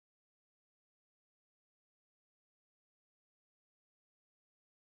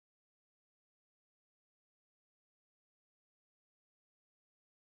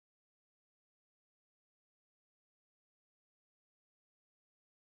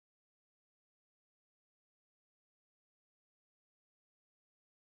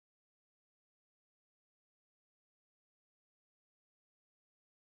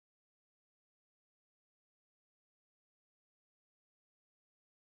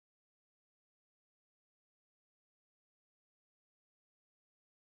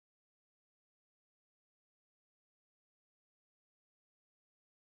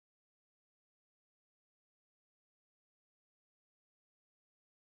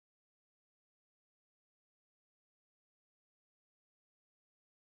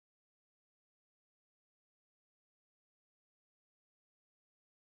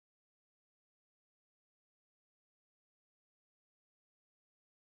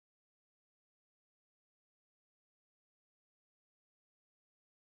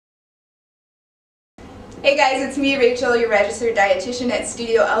Hey guys, it's me, Rachel, your registered dietitian at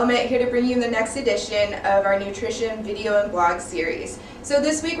Studio Element, here to bring you the next edition of our nutrition video and blog series. So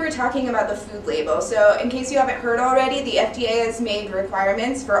this week we're talking about the food label. So in case you haven't heard already, the FDA has made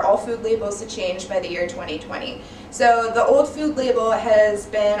requirements for all food labels to change by the year 2020. So the old food label has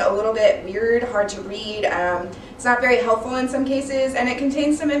been a little bit weird, hard to read. It's not very helpful in some cases, and it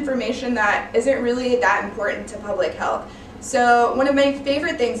contains some information that isn't really that important to public health. So one of my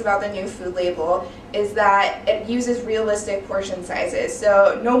favorite things about the new food label is that it uses realistic portion sizes.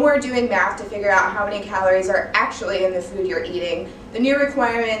 So no more doing math to figure out how many calories are actually in the food you're eating. The new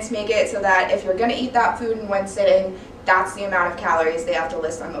requirements make it so that if you're going to eat that food in one sitting, that's the amount of calories they have to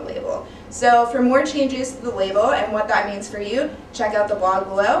list on the label. So for more changes to the label and what that means for you, check out the blog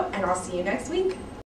below, and I'll see you next week.